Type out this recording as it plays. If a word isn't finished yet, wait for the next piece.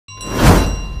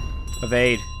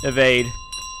Evade. Evade.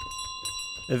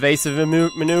 Evasive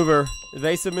maneuver.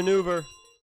 Evasive maneuver.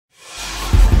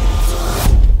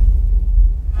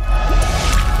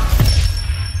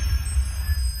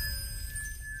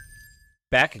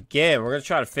 Back again. We're going to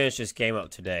try to finish this game up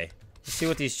today. Let's see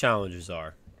what these challenges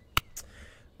are.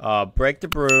 Break the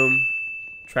broom.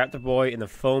 Trap the boy in the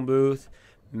phone booth.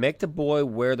 Make the boy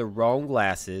wear the wrong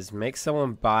glasses. Make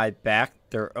someone buy back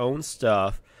their own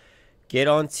stuff. Get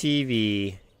on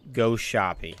TV. Go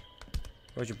shopping.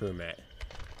 Where's your broom at?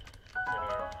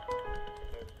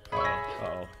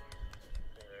 Uh-oh.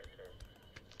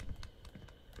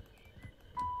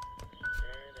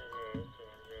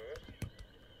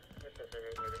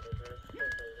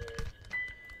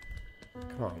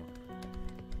 Come on.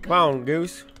 Come on,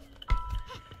 Goose.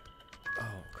 Oh,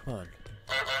 come on.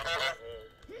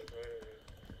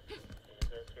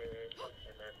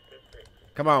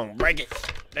 Come on, break it.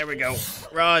 There we go.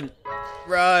 Run.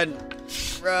 Run.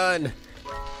 Run.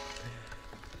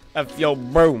 F your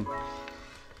broom.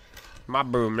 My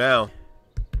broom now.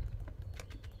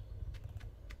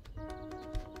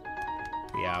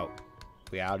 We out.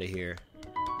 We out of here.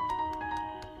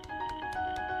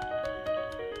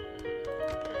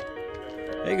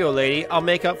 There you go, lady. I'll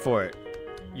make up for it.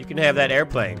 You can have that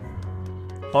airplane.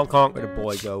 Honk honk. Where'd the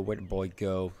boy go? Where'd the boy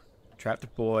go? Trap the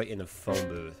boy in the phone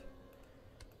booth.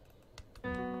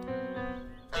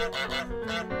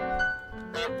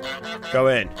 Go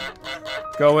in.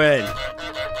 Go in.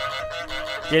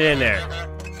 Get in there.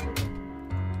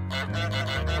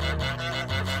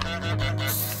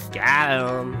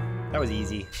 Got him. That was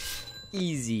easy.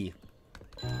 Easy.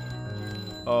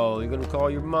 Oh, you're gonna call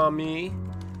your mommy?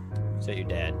 Is that your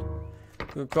dad? You're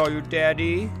gonna call your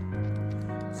daddy?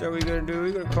 Is that what you're gonna do?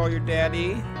 You're gonna call your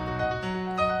daddy?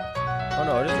 Oh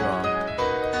no, it is wrong.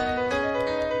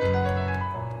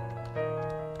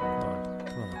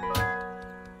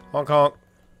 Honk honk.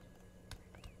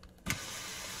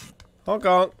 Honk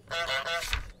honk.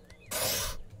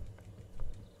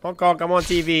 Honk honk, I'm on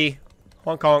TV.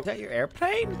 Honk honk. Is that your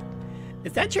airplane?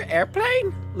 Is that your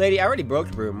airplane? Lady, I already broke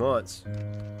the broom once.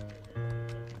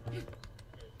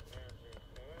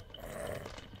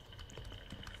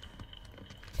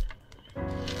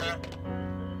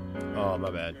 Oh, my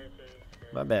bad.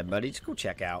 My bad, buddy. Just go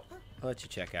check out. I'll let you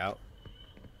check out.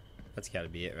 That's gotta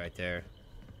be it right there.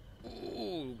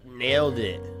 Ooh, nailed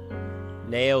it.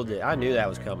 Nailed it. I knew that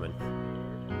was coming.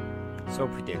 So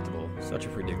predictable. Such a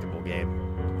predictable game.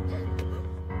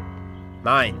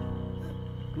 Mine.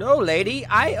 No, lady.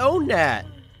 I own that.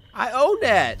 I own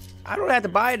that. I don't have to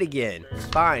buy it again.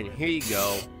 Fine. Here you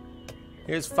go.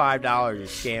 Here's $5, you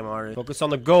scam artist. Focus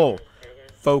on the goal.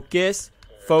 Focus.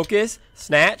 Focus.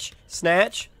 Snatch.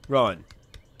 Snatch. Run.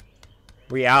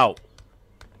 We out.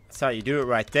 That's how you do it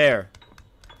right there.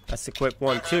 That's the quick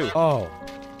one, too. Oh.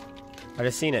 I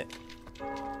just seen it.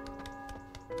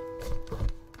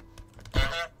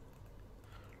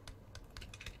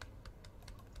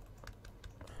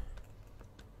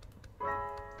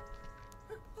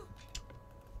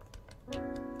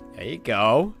 There you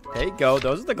go. There you go.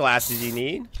 Those are the glasses you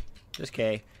need. Just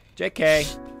K.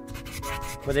 JK.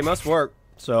 But they must work.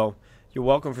 So, you're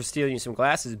welcome for stealing some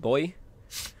glasses, boy.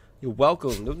 You're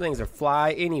welcome. Those things are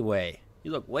fly anyway. You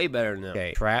look way better than them.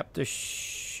 Okay. Trap the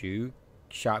shoe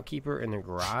shopkeeper in the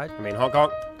garage. I mean, Hong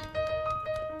Kong.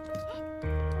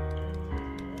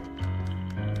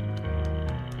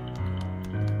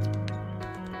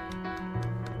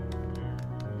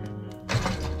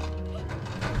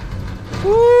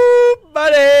 Woo,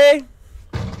 buddy.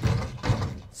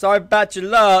 Sorry about your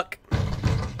luck.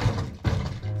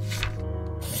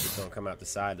 She's gonna come out the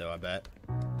side, though, I bet.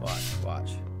 Watch,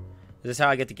 watch. Is this how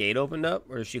I get the gate opened up,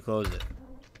 or does she close it?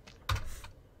 I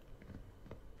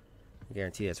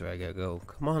guarantee that's where I gotta go.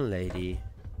 Come on, lady.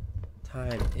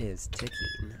 Time is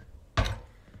ticking.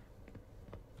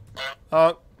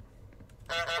 Honk.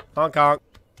 Honk, honk.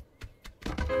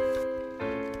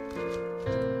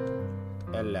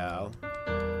 Hello.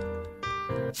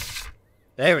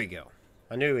 There we go.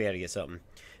 I knew we had to get something.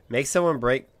 Make someone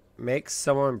break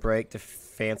the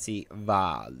fancy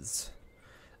vase.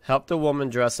 Help the woman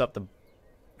dress up the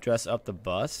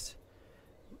bust.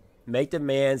 Make the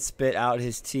man spit out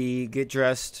his tea. Get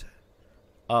dressed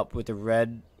up with a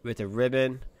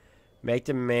ribbon. Make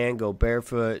the man go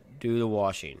barefoot. Do the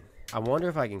washing. I wonder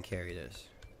if I can carry this.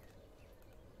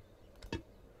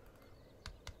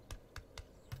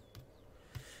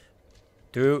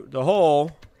 Through the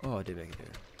hole. Oh, I did make it there.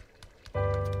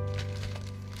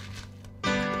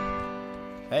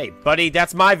 Hey, buddy,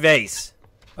 that's my vase.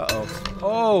 Uh-oh.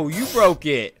 Oh, you broke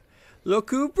it. Look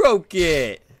who broke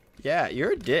it. Yeah,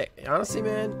 you're a dick. Honestly,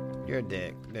 man, You're a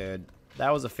dick, dude.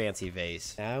 That was a fancy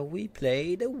vase. Now we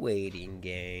play the waiting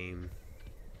game.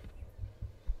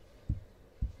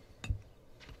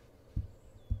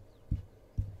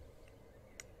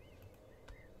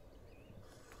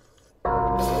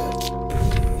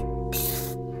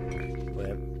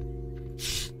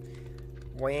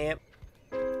 Wham.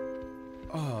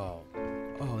 Oh.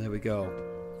 Oh, there we go.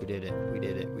 We did it. We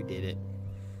did it. We did it.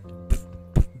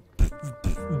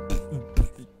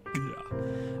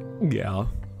 Yeah.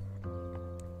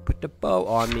 Put the bow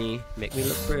on me. Make me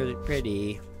look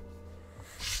pretty.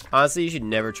 Honestly, you should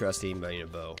never trust anybody in a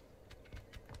bow.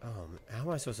 How am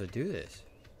I supposed to do this?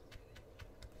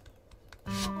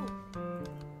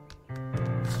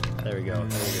 There we go.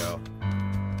 There we go.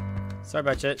 Sorry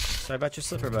about it. Sorry about your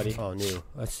slipper, buddy. Oh, new.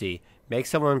 Let's see. Make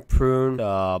someone prune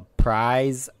the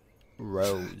prize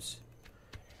rose.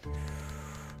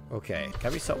 Okay.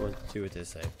 Gotta be something to do with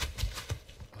this thing.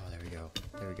 Oh, there we go.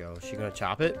 There we go. Is she gonna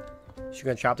chop it? Is she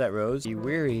gonna chop that rose? Be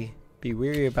weary. Be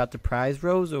weary about the prize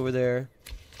rose over there.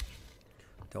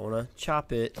 Don't wanna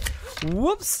chop it.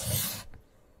 Whoops.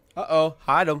 Uh-oh.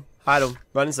 Hide him. Hide him.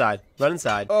 Run inside. Run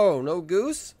inside. Oh, no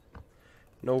goose?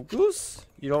 No goose?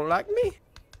 You don't like me?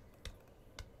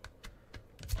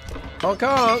 Honk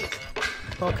honk!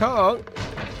 Honk honk!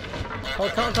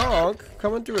 Honk honk honk!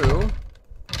 Coming through.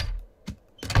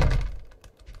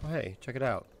 Oh, hey, check it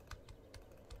out.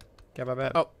 Got my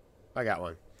bat. Oh, I got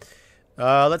one.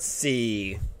 Let's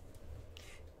see.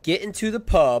 Get into the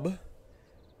pub.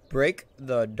 Break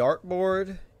the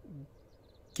dartboard.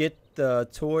 Get the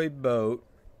toy boat.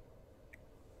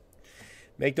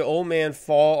 Make the old man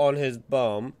fall on his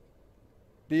bum.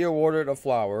 Be awarded a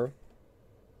flower.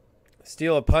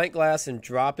 Steal a pint glass and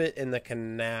drop it in the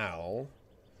canal.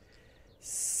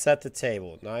 Set the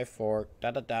table. Knife, fork,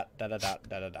 da-da-da, da-da-da,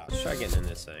 da-da-da. Let's try getting in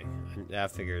this thing. I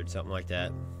figured something like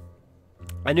that.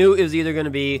 I knew it was either going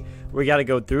to be, we got to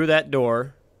go through that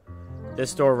door.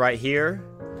 This door right here.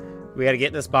 We had to get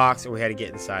in this box, or we had to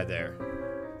get inside there.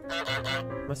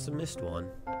 Must have missed one.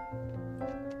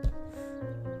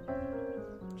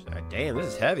 Damn, this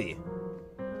is heavy.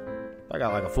 I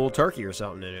got like a full turkey or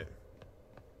something in it.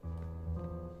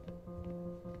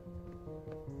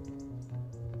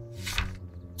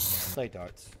 Play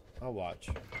darts. I'll watch.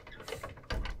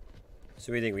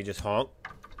 So we think we just honk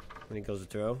when he goes to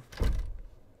throw?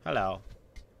 Hello.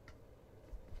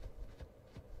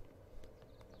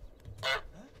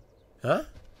 Huh?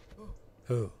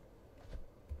 Who?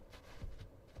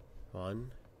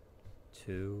 1,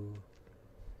 2,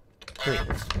 3.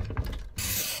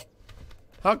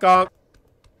 Honk honk.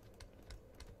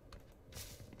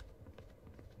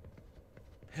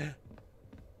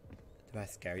 Did I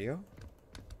scare you?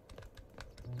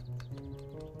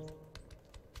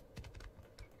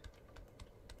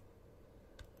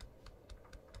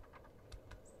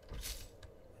 I'm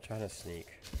trying to sneak.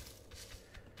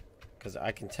 Because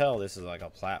I can tell this is like a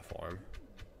platform.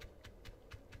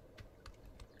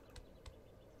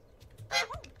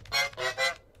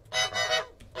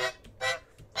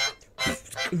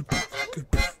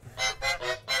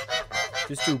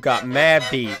 This dude got mad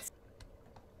beats.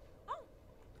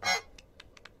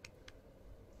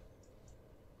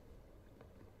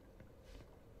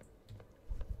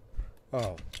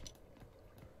 Oh.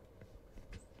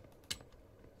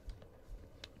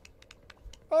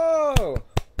 Oh!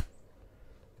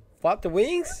 Flop the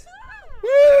wings?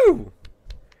 Woo!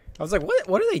 I was like,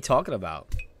 what are they talking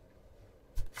about?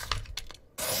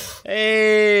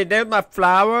 Hey, there's my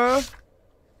flower.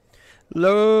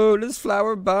 Lotus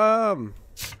flower bomb.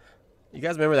 You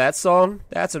guys remember that song?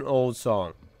 That's an old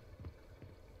song.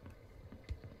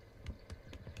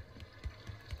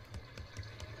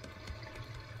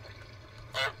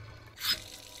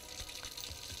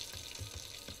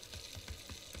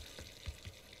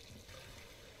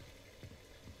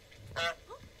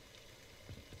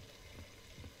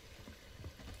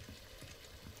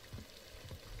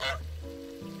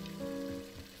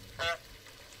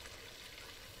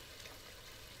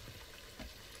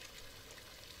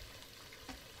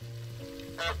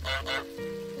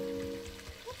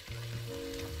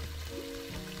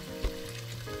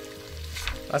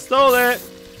 I stole it!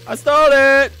 I stole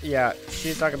it! Yeah,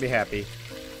 she's not gonna be happy.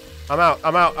 I'm out,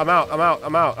 I'm out, I'm out, I'm out,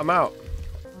 I'm out, I'm out.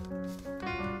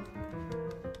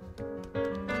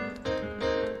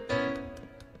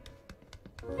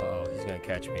 Oh, he's gonna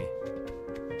catch me.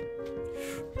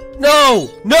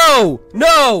 No! No!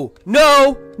 No!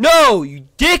 No! No! You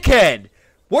dickhead!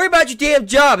 Worry about your damn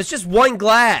job, it's just one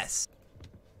glass.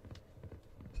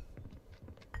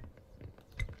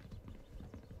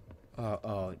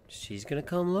 Oh, she's gonna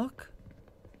come look?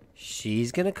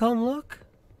 She's gonna come look?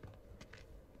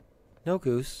 No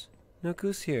Goose. No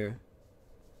Goose here.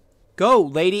 Go,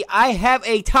 lady. I have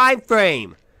a time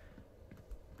frame.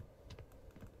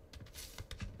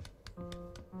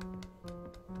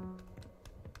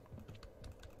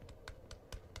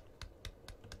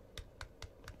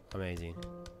 Amazing.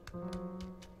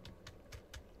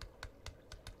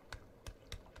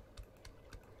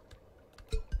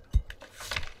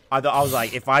 I was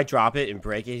like, if I drop it and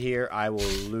break it here, I will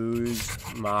lose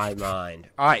my mind.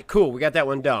 All right, cool. We got that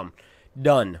one done.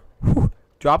 Done. Whew.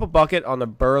 Drop a bucket on the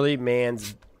burly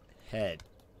man's head.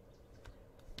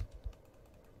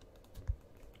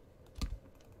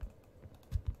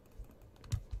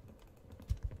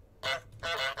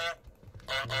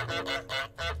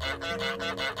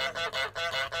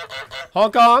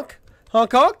 Honk honk.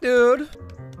 Honk honk, dude.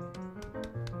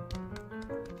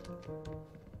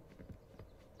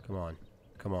 Come on.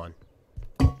 Come on.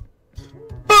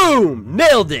 Boom!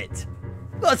 Nailed it!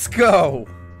 Let's go!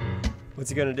 What's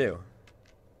he gonna do?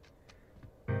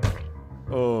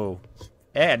 Oh.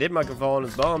 Yeah, I did make him fall on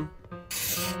his bum.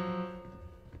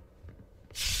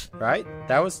 Right?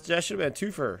 That should have been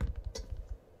a twofer.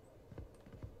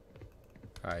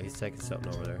 Alright, he's taking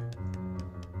something over there.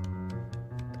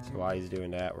 So while he's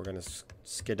doing that, we're gonna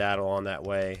skedaddle on that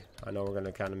way. I know we're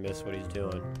gonna kind of miss what he's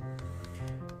doing.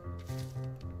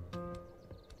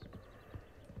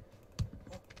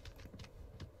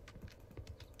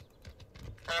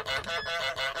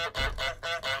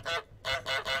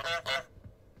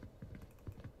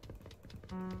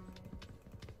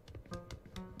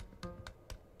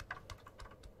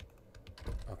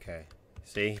 Okay.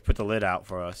 See, he put the lid out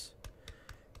for us.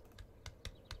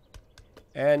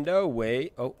 And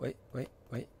away. Oh, wait.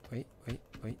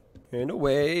 And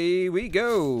away we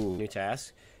go. New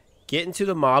task. Get into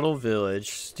the model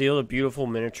village. Steal a beautiful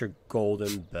miniature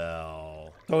golden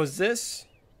bell. So is this?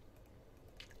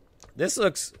 This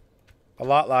looks a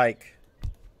lot like...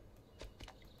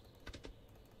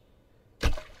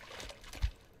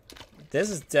 This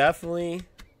is definitely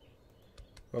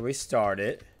where we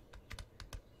started.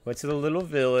 Went to the little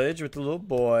village with the little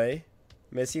boy.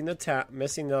 Missing the... Get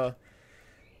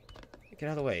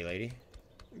out of the way, lady.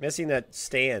 Missing that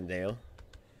stand, Dale.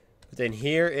 But then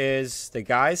here is the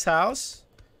guy's house.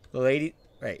 The lady...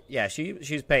 Right, yeah,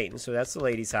 she's painting, so that's the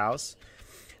lady's house.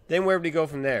 Then where did we go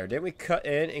from there? Then we cut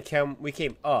in and we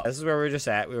came up. This is where we were just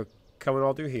at. We were coming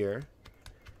all through here.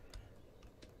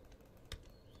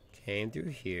 Came through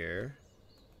here.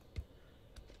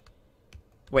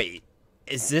 Wait,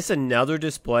 is this another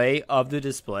display of the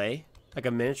display? Like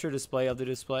a miniature display of the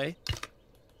display?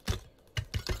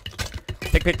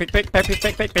 Pick.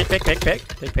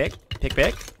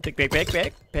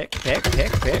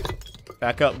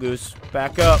 Back up, Goose.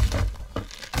 Back up.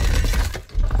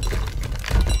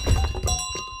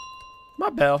 My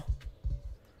bell.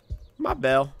 My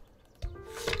bell.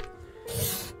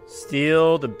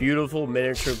 Steal the beautiful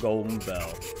miniature golden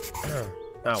bell.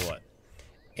 Now what?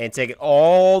 And take it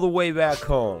all the way back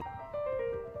home.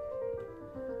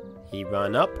 He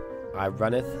run up, I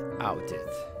runneth out it.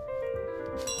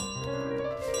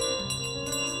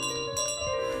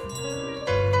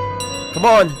 Come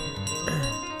on.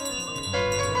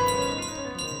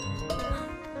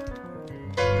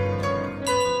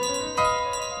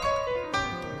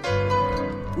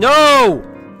 No!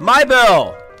 My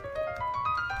bell!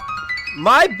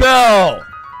 My bell!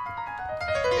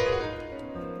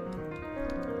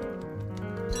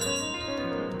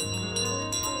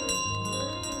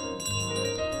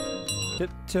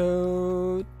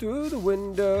 Tiptoe through the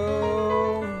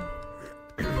window.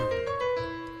 Cause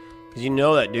you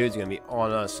know that dude's gonna be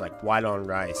on us like white on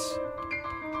rice.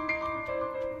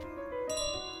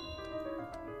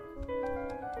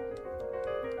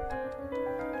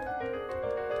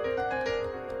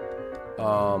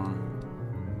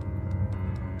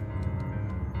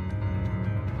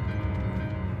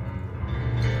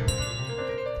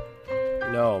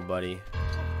 No, buddy.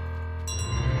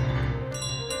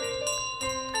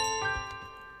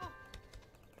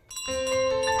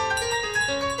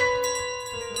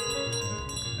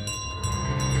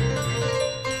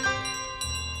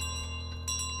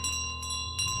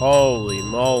 Holy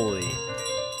moly.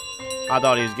 I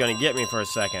thought he was gonna get me for a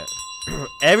second.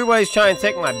 Everybody's trying to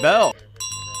take my belt.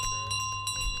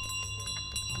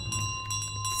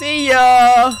 See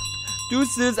ya!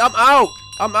 Deuces, I'm out!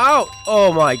 I'm out!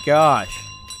 Oh my gosh.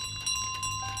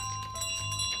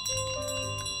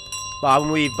 Bob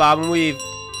and weave, bob and weave.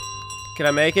 Can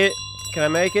I make it? Can I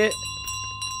make it?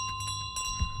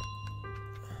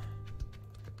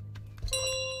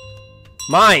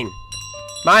 Mine!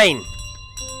 Mine!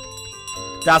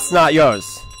 That's not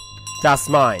yours. That's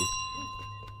mine.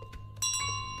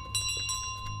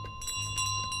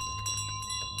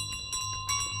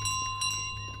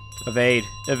 Evade.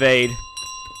 Evade.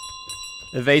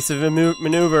 Evasive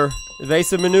maneuver.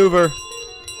 Evasive maneuver.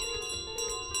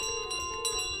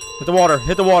 Hit the water.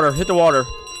 Hit the water. Hit the water.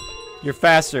 You're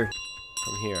faster.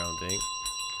 From here, I don't think.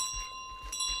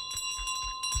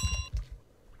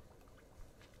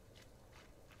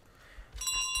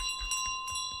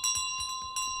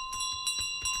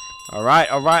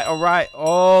 Alright, alright, alright.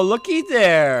 Oh, looky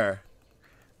there.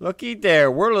 Looky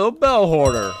there. We're a little bell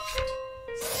hoarder.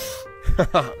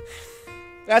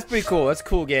 That's pretty cool. That's a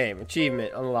cool game.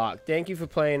 Achievement unlocked. Thank you for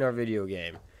playing our video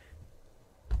game.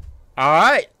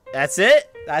 Alright. That's it.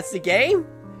 That's the game.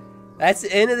 That's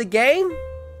the end of the game.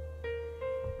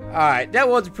 Alright. That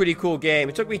was a pretty cool game.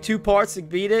 It took me 2 parts to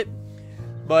beat it.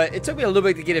 But it took me a little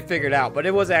bit to get it figured out. But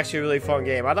it was actually a really fun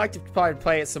game. I'd like to probably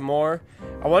play it some more.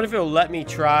 I wonder if it'll let me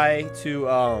try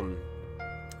to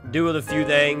do a few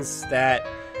things that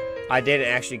I didn't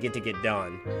actually get to get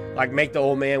done. Like make the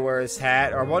old man wear his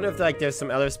hat. Or I wonder if like there's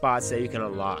some other spots that you can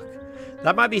unlock.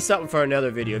 That might be something for another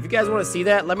video. If you guys want to see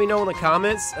that, let me know in the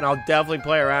comments. And I'll definitely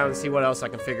play around and see what else I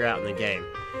can figure out in the game.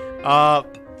 I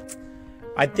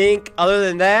think other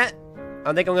than that,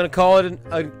 I think I'm going to call it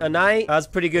a night. That's a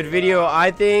pretty good video,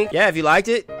 I think. Yeah, if you liked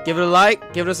it, give it a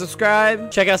like, give it a subscribe.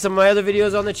 Check out some of my other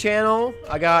videos on the channel.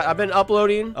 I've been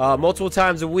uploading multiple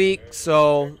times a week,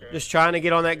 so just trying to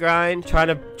get on that grind. Trying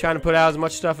to put out as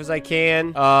much stuff as I can.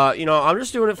 You know, I'm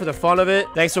just doing it for the fun of it.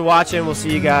 Thanks for watching. We'll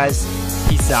see you guys.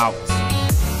 Peace out.